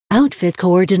Outfit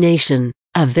coordination,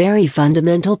 a very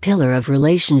fundamental pillar of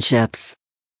relationships.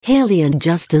 Hailey and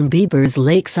Justin Bieber's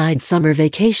lakeside summer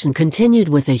vacation continued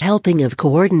with a helping of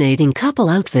coordinating couple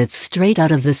outfits straight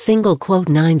out of the single quote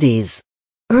 90s.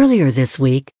 Earlier this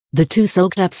week, the two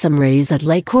soaked up some rays at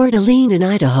Lake Coeur d'Alene in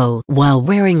Idaho while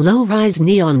wearing low-rise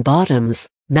neon bottoms,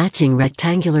 matching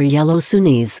rectangular yellow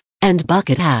sunnies, and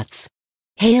bucket hats.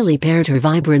 Hailey paired her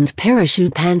vibrant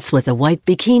parachute pants with a white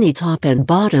bikini top and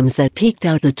bottoms that peeked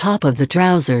out the top of the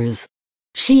trousers.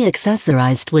 She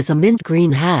accessorized with a mint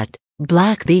green hat,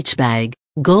 black beach bag,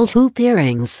 gold hoop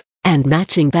earrings, and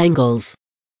matching bangles.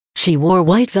 She wore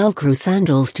white Velcro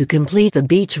sandals to complete the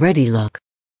beach-ready look.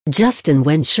 Justin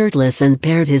went shirtless and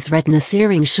paired his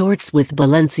retina-searing shorts with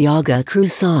Balenciaga crew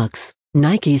socks,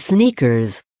 Nike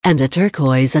sneakers, and a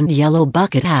turquoise and yellow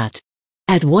bucket hat.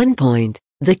 At one point,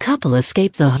 the couple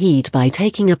escaped the heat by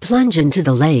taking a plunge into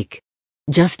the lake.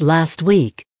 Just last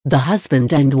week, the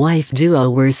husband and wife duo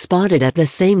were spotted at the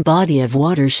same body of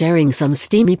water sharing some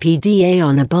steamy PDA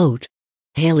on a boat.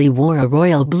 Hailey wore a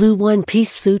royal blue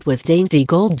one-piece suit with dainty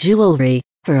gold jewelry,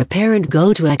 her apparent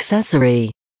go-to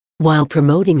accessory. While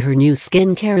promoting her new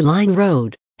skincare line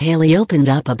Rhode, Hailey opened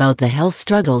up about the health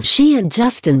struggles she and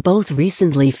Justin both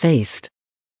recently faced.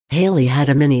 Hailey had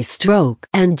a mini-stroke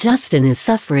and Justin is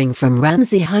suffering from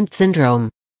Ramsay-Hunt syndrome.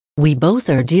 "We both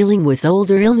are dealing with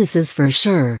older illnesses for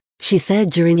sure," she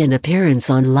said during an appearance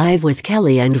on Live with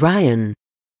Kelly and Ryan.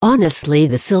 "Honestly,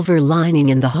 the silver lining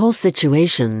in the whole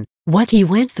situation, what you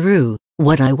went through,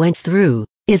 what I went through,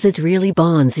 is it really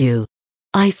bonds you.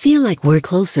 I feel like we're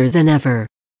closer than ever.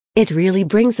 It really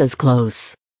brings us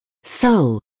close.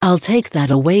 So, I'll take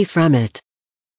that away from it."